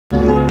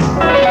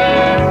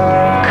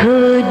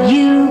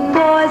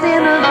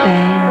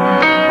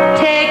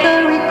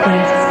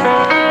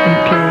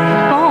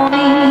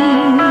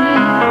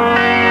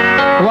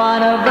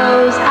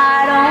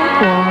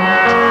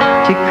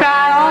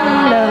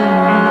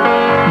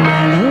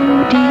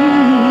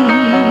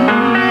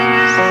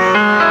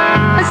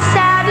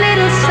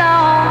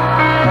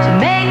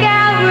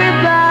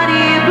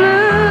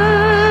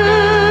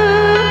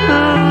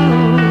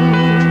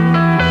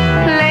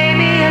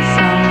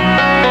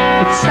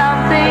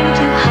something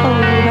to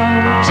hold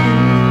on to.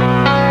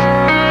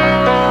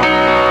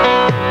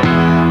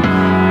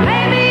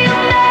 Maybe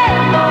you'll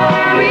never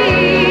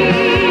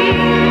read.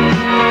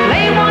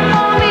 Play one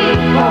for me,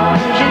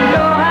 'cause you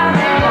know how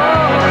to go.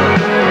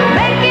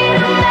 Make it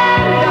a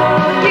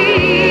melody,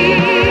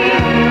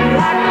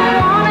 like the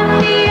one at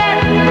the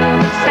end of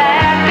the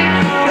sad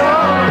picture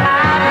show.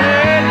 I've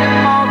heard them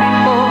all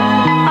before,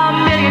 a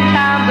million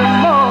times or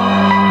more,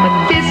 but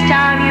this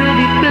time you'll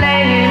be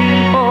playing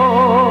for.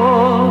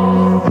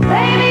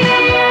 Baby,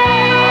 you'll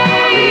never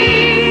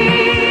read.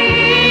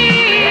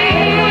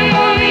 Play one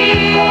for me,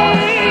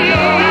 'cause you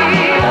know how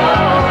to go.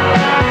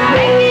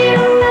 Make it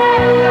a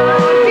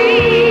melody,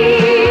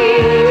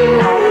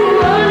 like the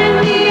one at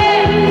the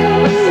end of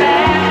the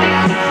sad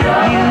picture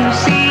show. You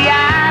see,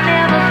 I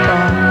never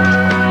thought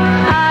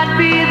I'd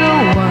be the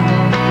one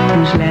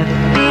who's left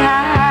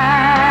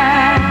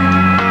behind.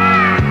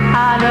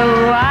 I know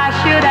I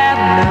should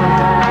have known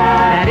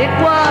that it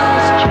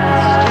was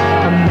just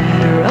a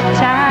matter of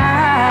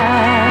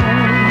time.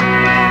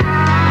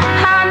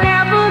 I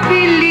never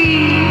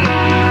believed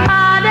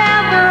I'd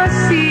ever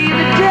see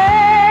the day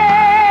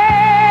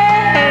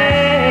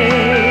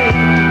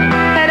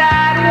that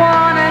I'd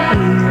wanna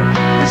hear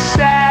the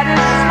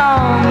saddest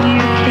song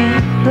you can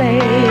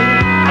play.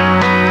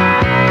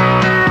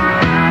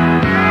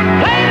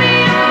 Play me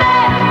a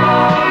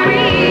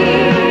memory,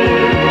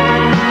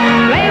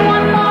 play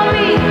one for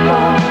me,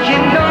 'cause you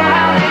know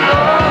how to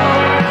go.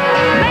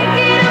 Make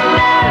it a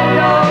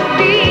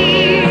melody,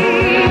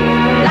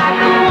 like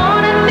the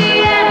one at the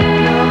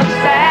end of a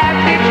sad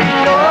picture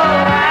show.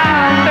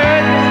 I've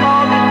heard them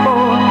all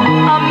before,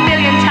 a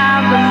million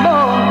times or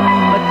more,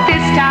 but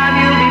this time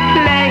you'll be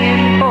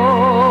playing for.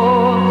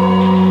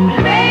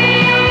 Play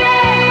a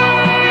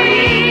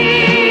memory,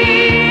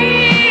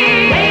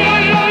 play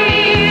one for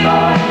me,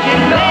 'cause you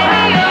know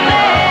how to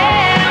go.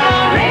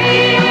 Play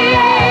a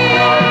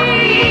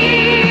memory,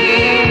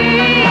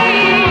 like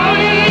the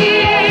one at the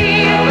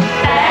end of a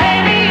sad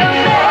picture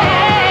show.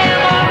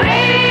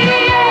 Play a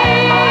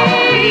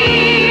memory,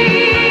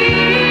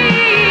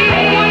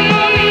 play one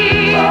for me,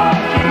 'cause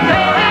you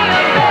know how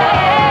to go.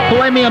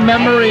 Play Me a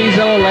Memory,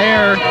 Zella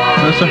Lair.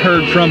 Also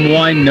heard from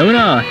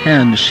Winona,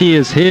 and She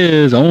Is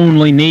His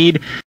Only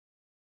Need.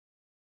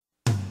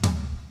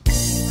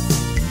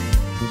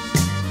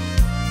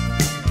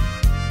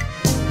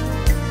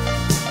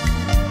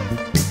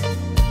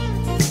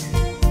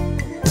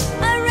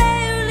 I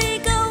rarely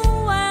go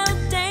out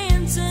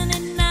dancing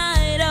at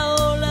night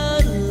all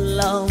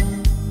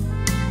alone.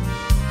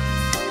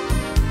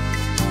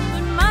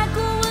 But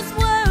Michael was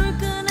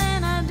working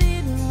and I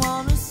didn't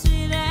want to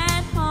sit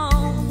at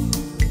home.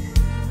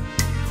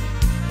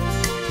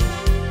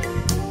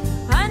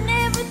 I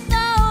never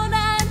thought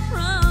I'd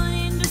run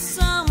into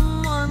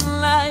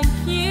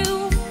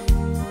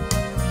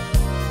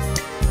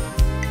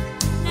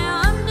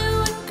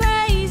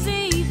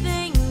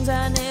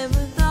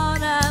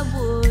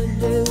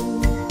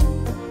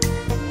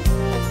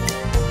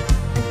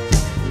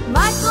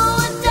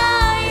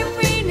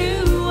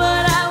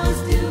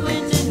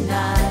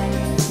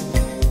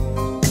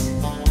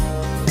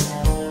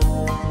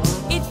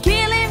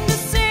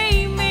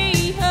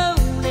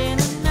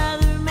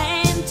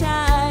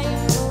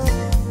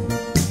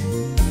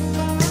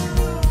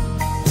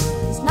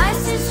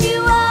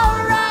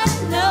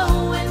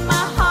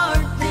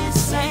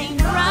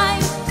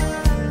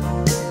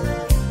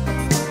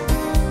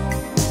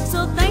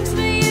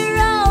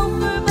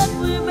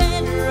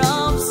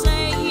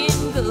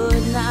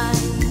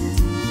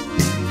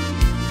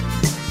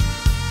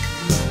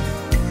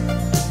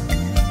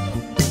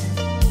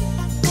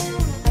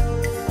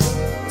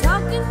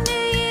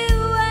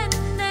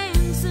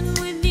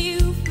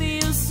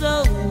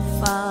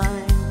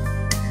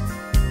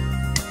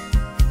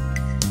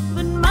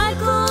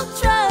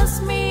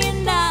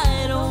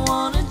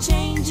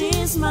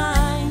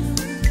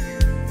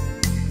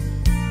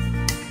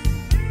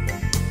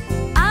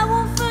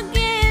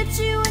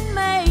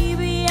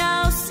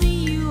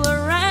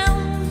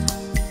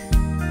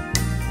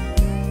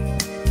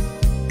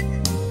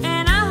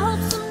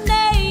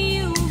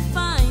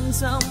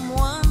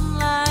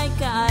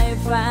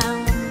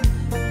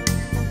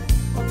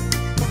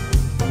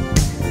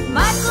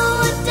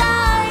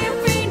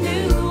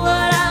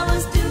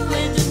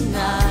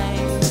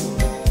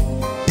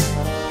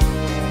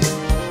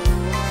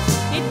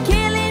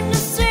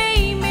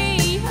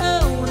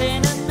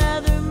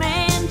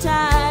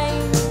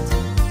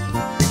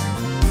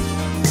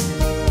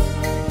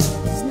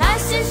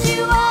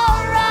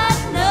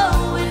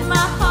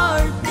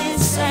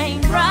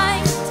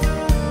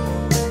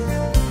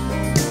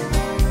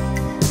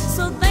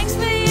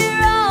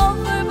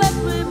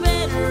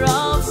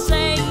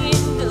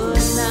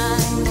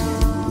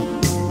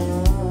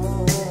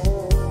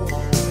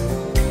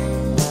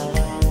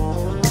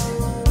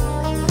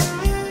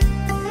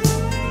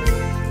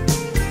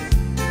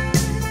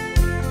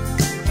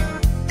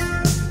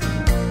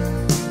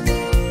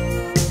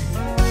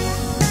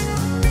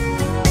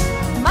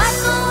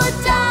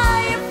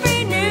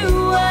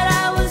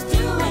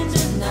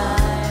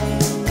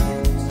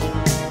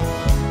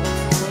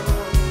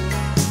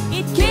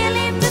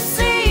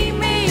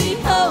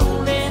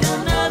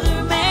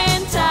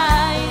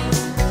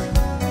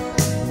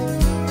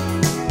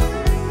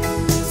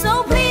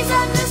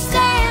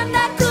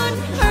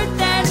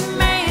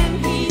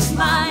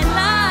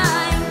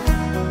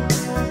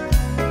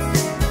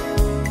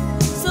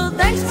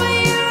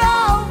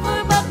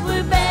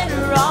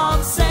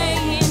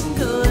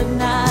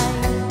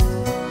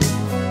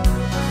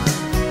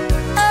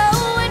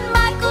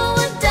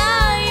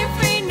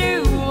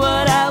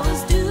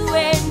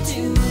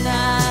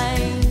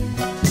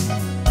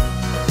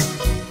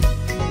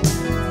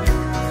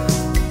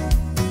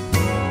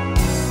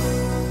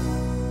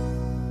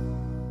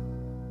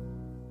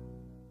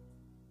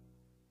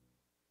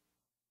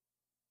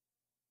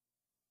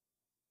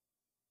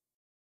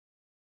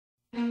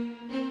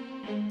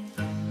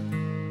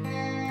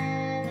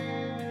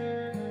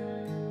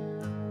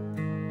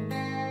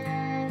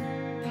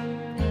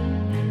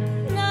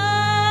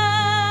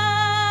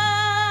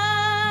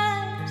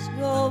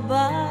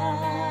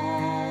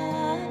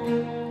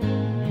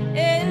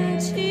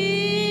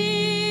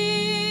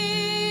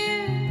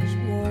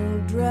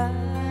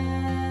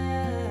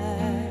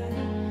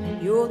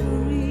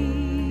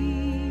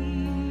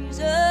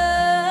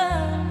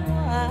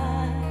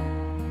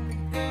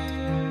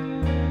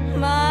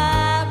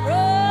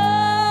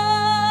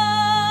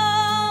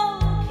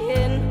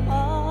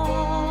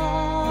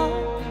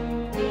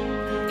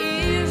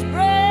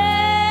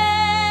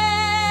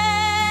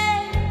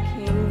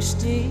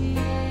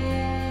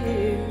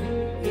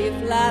if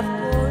life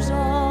goes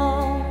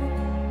on,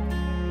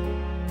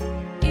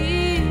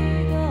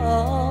 it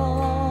always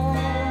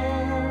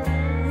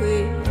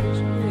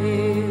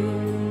will.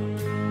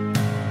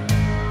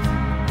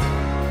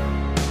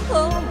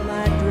 Oh,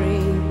 my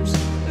dreams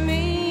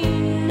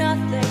mean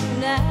nothing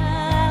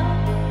now,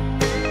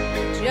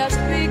 just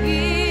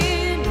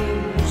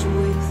beginnings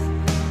with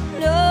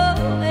no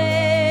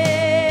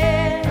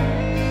end.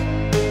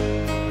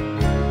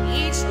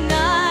 Each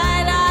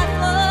night I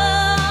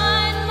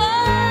find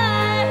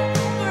my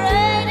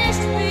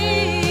greatest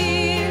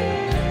fear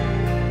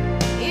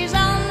is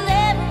I'll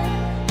never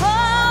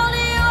hold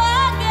you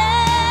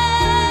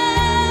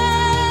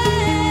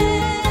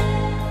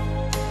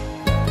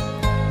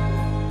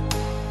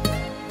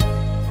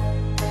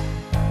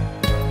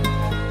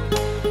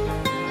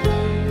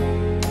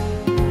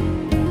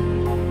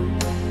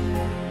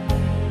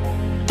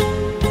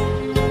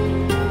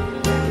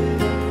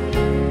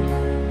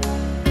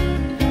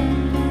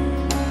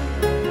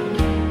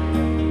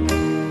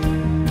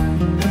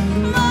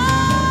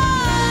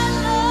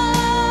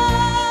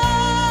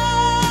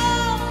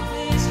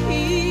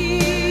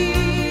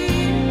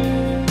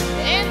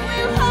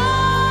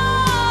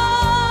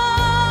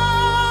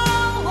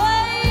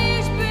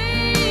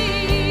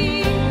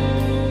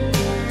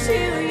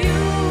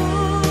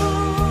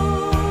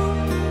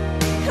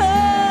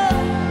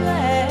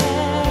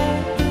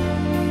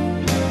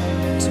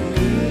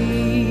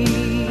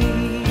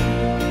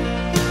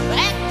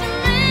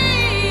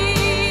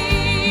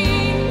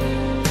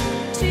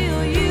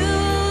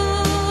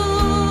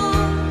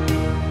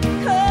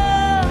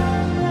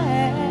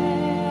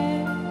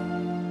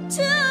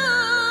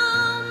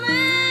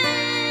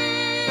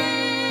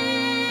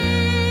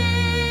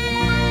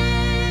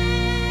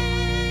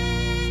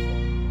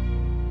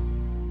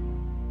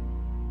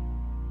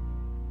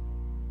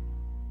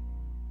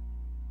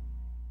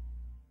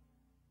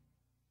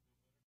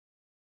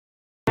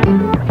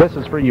This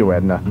is for you,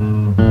 Edna.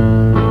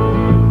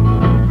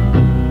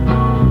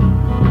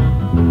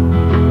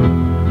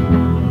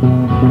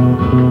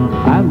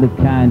 I'm the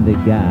kind of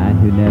guy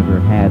who never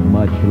had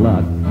much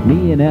luck.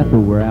 Me and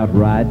Ethel were out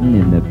riding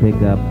in the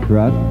pickup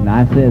truck, and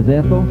I says,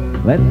 Ethel,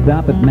 let's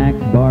stop at Mac's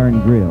Bar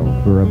and Grill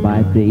for a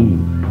bite to eat.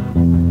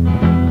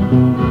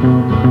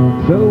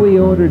 So we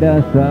ordered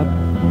us up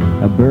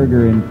a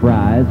burger and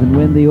fries, and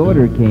when the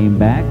order came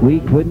back, we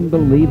couldn't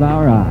believe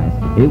our eyes.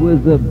 It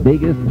was the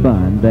biggest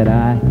bun that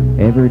I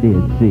ever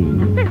did see.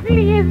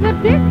 Certainly is a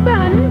big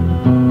bun.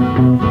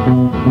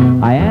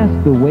 I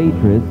asked the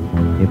waitress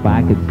if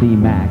I could see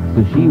Mac,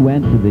 so she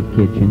went to the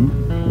kitchen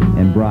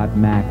and brought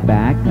Mac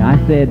back. I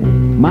said,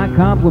 my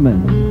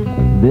compliments,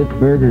 this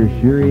burger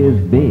sure is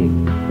big,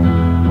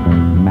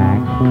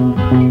 Mac.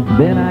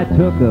 Then I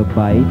took a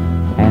bite,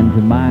 and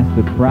to my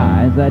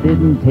surprise, I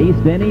didn't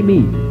taste any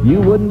meat. You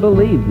wouldn't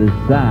believe the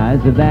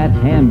size of that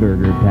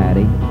hamburger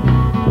patty.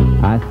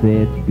 I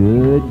said,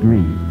 good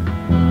grief.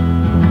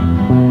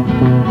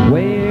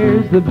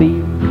 Where's the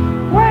beef?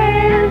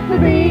 Where's the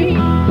beef?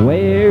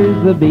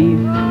 Where's the beef?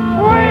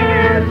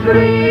 Where's the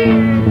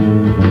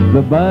beef?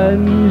 The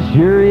bun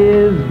sure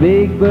is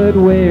big, but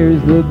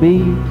where's the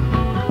beef?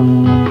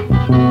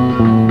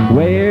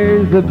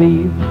 Where's the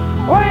beef?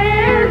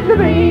 Where's the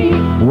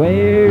beef?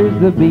 Where's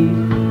the beef?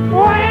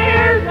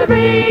 Where's the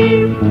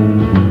beef?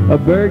 A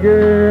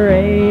burger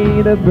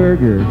ain't a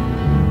burger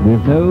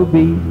with no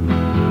beef.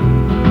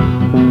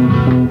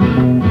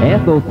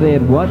 Ethel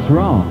said, what's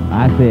wrong?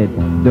 I said,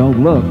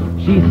 don't look.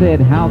 She said,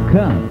 how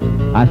come?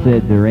 I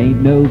said, there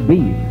ain't no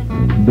beef.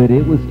 But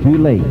it was too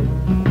late.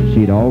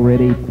 She'd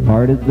already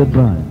parted the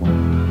bun.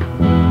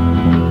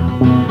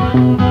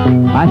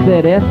 I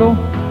said, Ethel,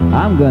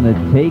 I'm gonna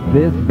take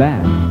this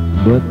back.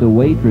 But the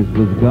waitress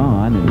was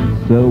gone,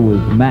 and so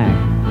was Mac.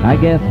 I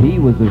guess he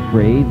was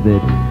afraid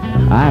that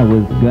I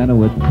was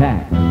gonna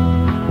attack.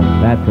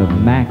 That's a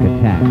Mac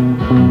attack.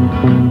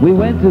 We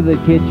went to the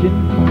kitchen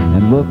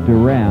and looked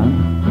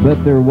around,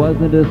 but there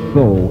wasn't a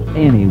soul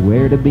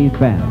anywhere to be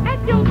found. I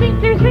don't think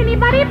there's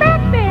anybody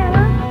back there.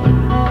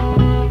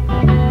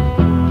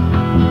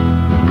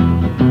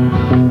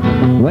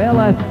 Well,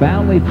 I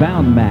finally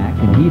found Mac,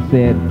 and he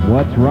said,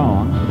 what's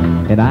wrong?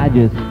 And I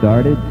just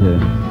started to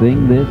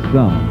sing this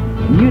song.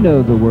 You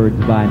know the words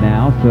by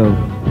now, so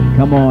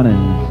come on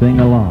and sing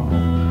along.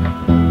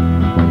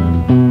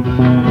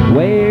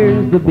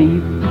 Where's the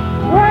beef?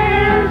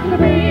 Where's the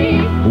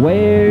beef?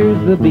 Where's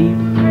the beef?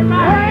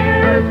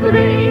 Where's the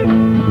beef?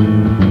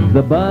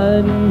 The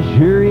bun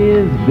sure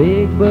is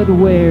big, but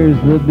where's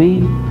the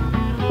beef?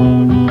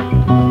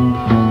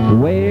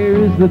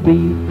 Where's the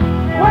beef?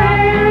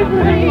 Where's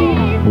the beef?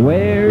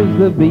 Where's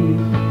the beef?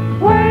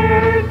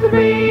 Where's the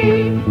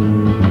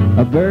beef?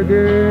 A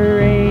burger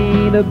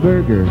ain't a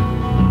burger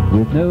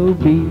with no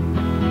beef.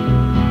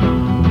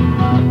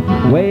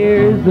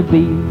 Where's the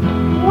beef?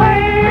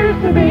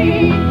 Where's the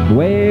beef?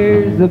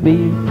 Where's the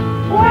beef?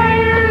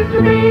 Where's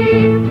the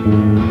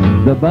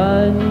beef? The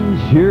bun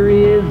sure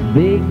is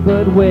big,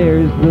 but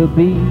where's the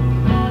beef?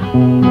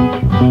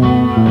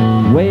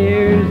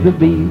 Where's the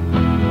beef?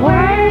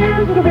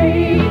 Where's the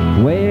beef?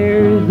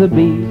 Where's the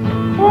beef?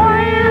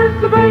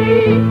 Where's the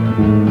beef?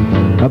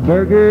 A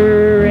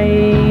burger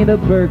ain't a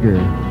burger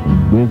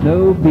with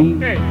no beef.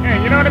 Hey,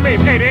 you know what I mean?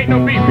 Hey, there ain't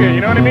no beef here,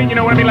 you know what I mean? You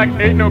know what I mean? Like,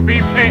 there ain't no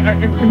beef. Hey,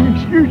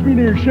 Excuse me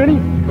there, Sonny.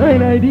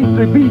 I'd eat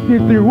the beef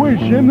if there was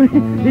some.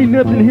 Ain't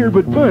nothing here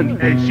but buns.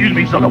 hey, excuse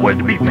me, sucker, where's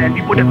the beef, man?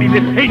 You put that beef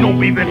in? Ain't no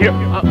beef in here.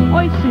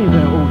 I say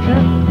that, old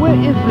chap. Where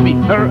is the beef?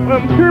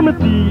 Kermit,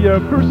 the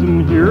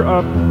person here,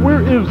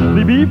 where is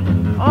the beef?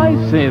 I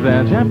say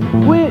that, chap.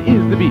 Where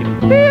is the beef?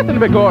 There's the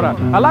begora.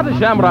 A lot of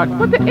shamrock,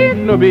 but there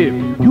ain't no beef.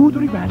 You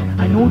dirty rat.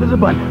 I know there's a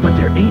bun, but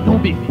there ain't no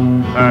beef.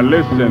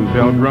 Listen,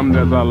 Pilgrim,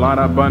 there's a lot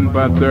of bun,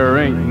 but there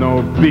ain't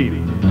no beef.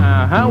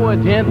 How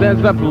would you?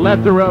 There's a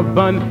plethora of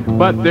bun,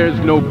 but there's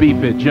no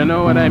beef it. You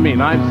know what I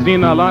mean? I've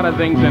seen a lot of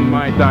things in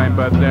my time,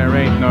 but there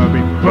ain't no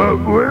beef. But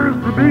where's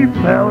the beef,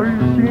 pal? You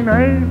seen?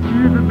 I ain't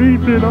seen the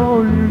beef at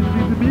all. You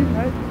see the beef?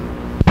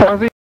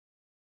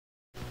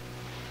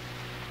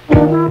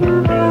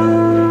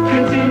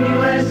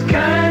 Continuous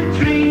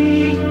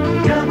country,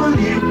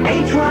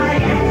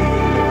 WHYL.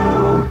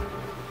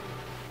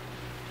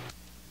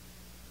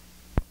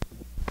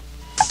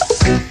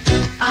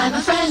 I'm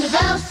a friend of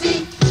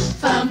Elsie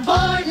from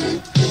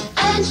Borden,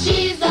 and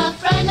she's a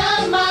friend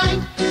of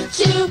mine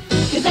too.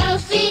 'Cause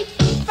Elsie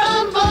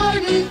from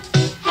Borden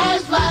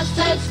has lots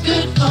that's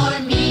good for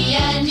me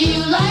and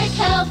you, like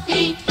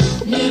healthy,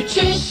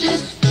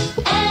 nutritious,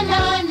 and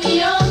I'm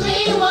the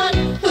only one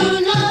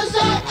who knows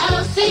that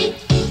Elsie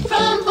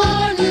from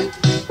Borden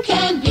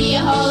can be a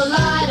whole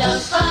lot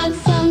of fun.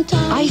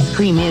 Sometimes Ice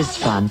cream is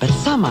fun, but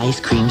some ice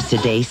creams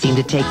today seem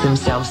to take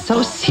themselves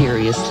so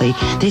seriously.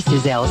 This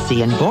is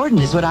Elsie, and Borden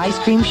is what ice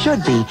cream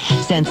should be.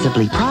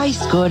 Sensibly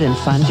priced, good, and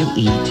fun to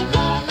eat.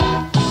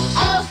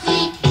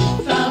 Elsie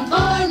from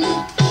Borden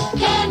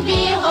can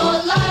be a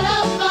whole lot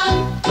of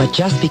fun. But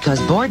just because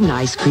Borden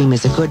ice cream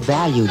is a good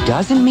value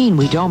doesn't mean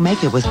we don't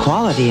make it with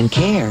quality and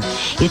care.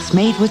 It's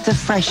made with the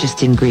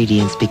freshest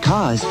ingredients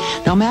because,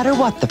 no matter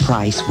what the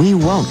price, we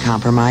won't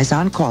compromise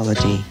on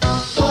quality.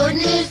 Borden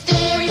is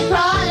dairy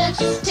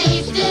products,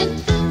 tasted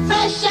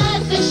fresh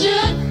as they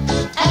should,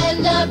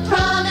 and a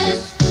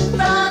promise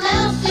from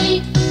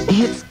Elsie.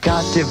 It's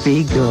got to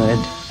be good.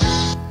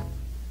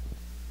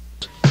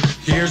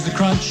 Here's the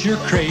crunch you're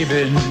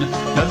craving,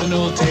 nothing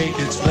will take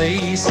its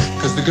place,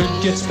 'cause the good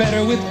gets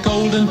better with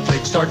Golden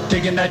Flakes. Start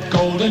digging that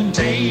golden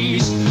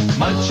taste.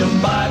 Munch 'em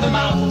by the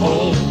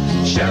mouthful,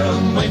 share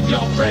 'em with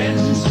your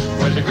friends.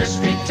 With the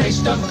crispy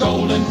taste of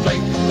Golden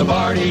Flake, the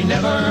party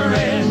never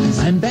ends.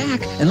 I'm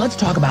back, and let's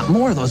talk about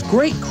more of those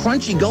great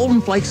crunchy Golden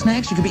Flake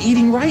snacks you could be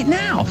eating right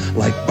now,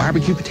 like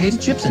barbecue potato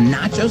chips and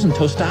nachos and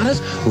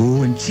tostadas.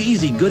 Ooh, and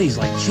cheesy goodies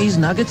like cheese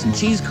nuggets and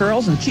cheese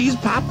curls and cheese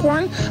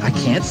popcorn. I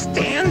can't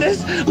stand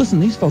this.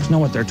 Listen, these folks know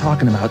what they're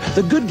talking about.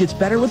 The good gets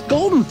better with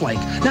Golden Flake.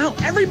 Now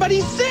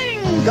everybody sing!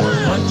 Come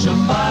on! Munch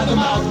 'em by the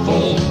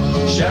mouthful,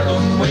 share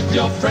 'em with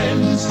your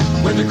friends.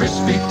 With the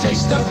crispy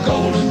taste of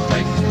Golden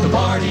Flake, the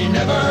party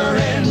never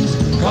ends.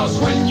 'Cause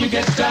when you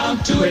get down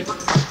to it,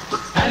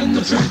 and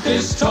the truth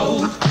is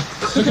told,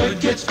 the good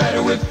gets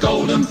better with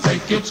Golden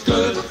Flake. It's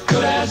good,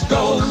 good as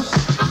gold.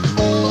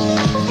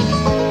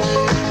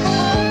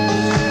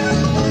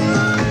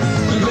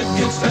 The good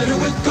gets better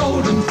with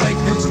Golden Flake.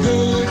 It's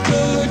good,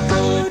 good,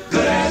 good,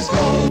 good as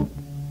gold.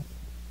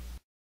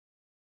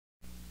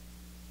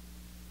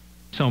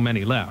 So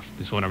many left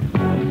is what I'm...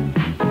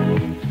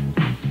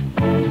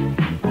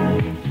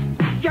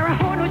 You're a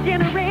whole new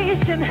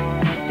generation.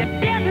 You're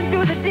dancing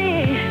through the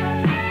day.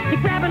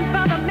 You're grabbing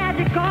for the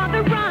magic on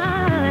the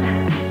run.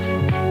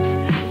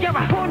 You're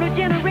a whole new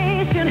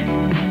generation.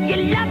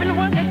 You're loving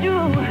what they do.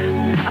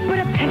 I put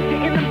a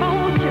picture in the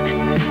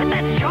motion.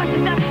 That choice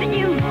is up to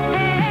you.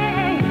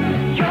 Hey,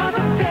 you're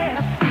the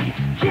best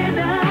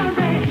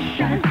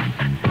generation.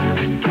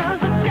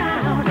 'Cause I'm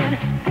down and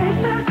it's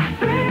the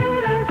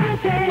thrill of the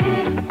day.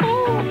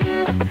 Ooh,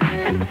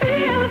 and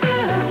feel the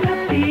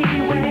happy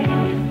way.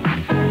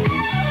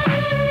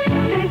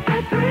 It's the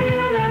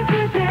thrill of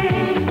the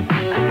day.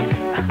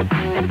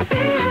 And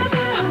feel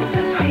the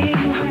happy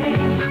way.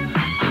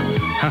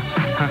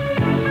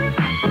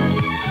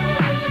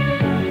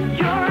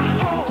 You're a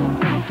whole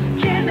new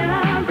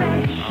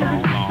generation.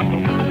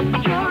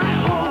 You're a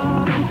whole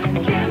new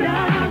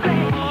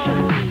generation.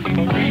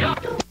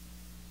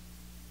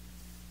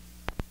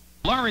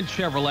 Lawrence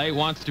Chevrolet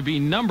wants to be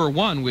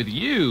 #1 with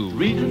you.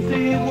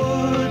 Regency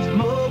Woods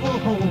Mobile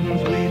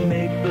Homes, we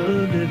make the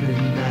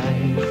living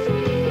nice.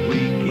 We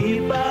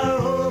keep our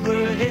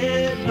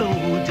overhead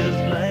low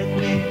just like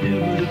we do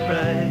the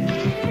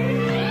price.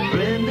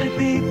 Friendly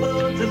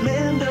people to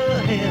lend a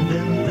hand,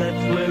 and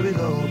that's where it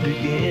all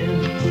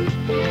begins.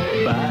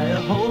 Buy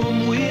a home,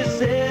 we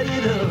set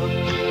it up,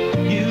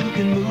 you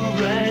can move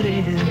right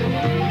in.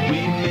 We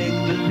make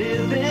the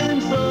living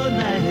so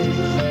nice.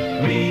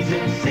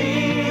 Regency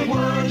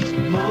Woods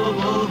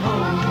Mobile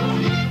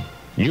Homes.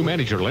 New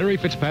manager Larry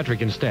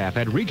Fitzpatrick and staff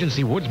at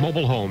Regency Woods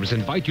Mobile Homes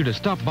invite you to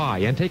stop by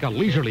and take a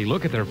leisurely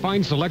look at their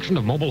fine selection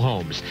of mobile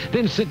homes.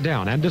 Then sit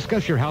down and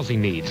discuss your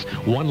housing needs.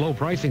 One low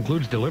price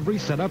includes delivery,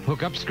 setup,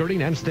 hookup,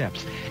 skirting, and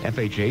steps.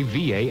 FHA,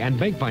 VA, and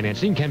bank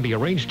financing can be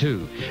arranged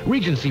too.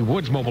 Regency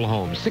Woods Mobile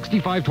Homes,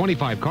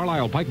 6525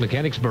 Carlisle Pike,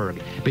 Mechanicsburg,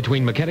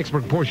 between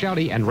Mechanicsburg, Port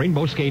Shouty, and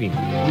Rainbow Skating. We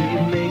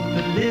make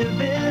the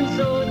living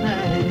so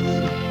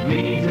nice.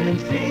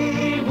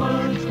 Regency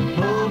Woods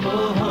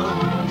Mobile Homes.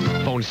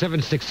 Phone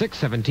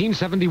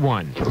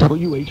 766-1771.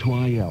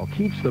 WHYL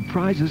keeps the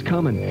prizes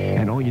coming,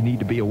 and all you need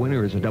to be a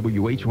winner is a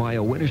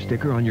WHYL winner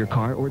sticker on your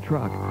car or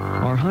truck.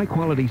 Our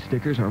high-quality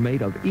stickers are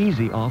made of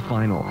easy off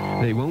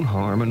vinyl. They won't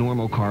harm a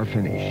normal car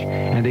finish,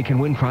 and they can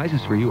win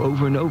prizes for you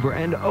over and over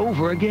and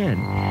over again.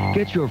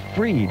 Get your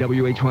free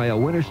WHYL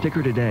winner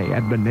sticker today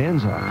at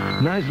Bonanza,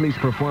 Knisley's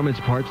Performance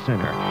Parts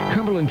Center,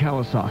 Cumberland,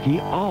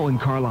 Kawasaki, all in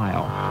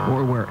Carlisle,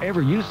 or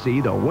wherever you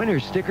see the winner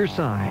sticker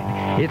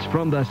sign. It's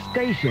from the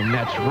station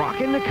that's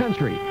rocking the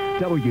country,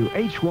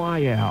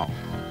 WHYL.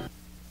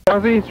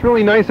 Ozzy, it's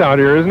really nice out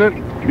here, isn't it?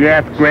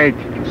 Yeah, it's great.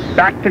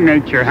 Back to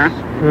nature, huh?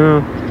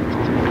 Yeah.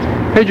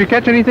 Hey, did you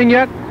catch anything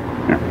yet?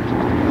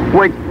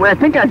 Wait, I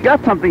think I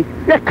got something.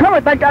 Yeah,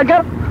 Kermit, I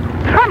got...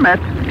 Kermit?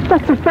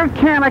 That's the third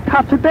can I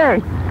caught today.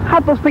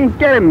 How'd those things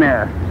get in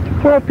there?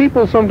 Well,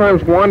 people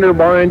sometimes wander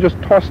by and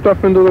just toss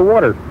stuff into the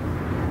water.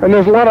 And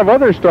there's a lot of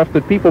other stuff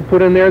that people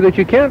put in there that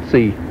you can't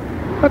see.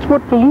 That's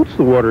what pollutes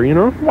the water, you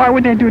know? Why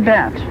would they do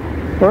that?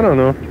 I don't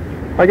know.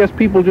 I guess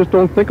people just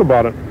don't think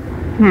about it.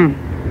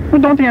 Well,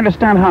 don't they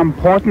understand how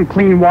important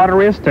clean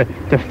water is to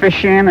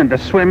fish in and to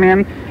swim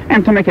in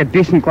and to make a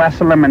decent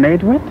glass of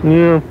lemonade with?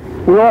 Yeah,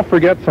 we all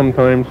forget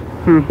sometimes.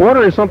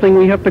 Water is something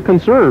we have to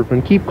conserve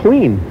and keep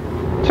clean.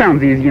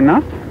 Sounds easy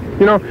enough.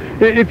 You know,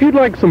 if you'd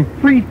like some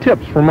free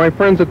tips from my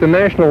friends at the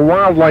National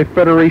Wildlife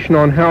Federation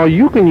on how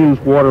you can use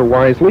water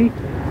wisely,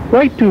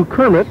 write to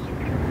Kermit,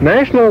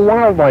 National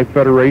Wildlife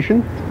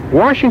Federation,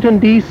 Washington,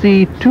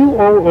 D.C.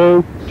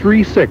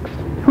 20036.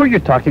 Who are you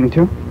talking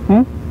to?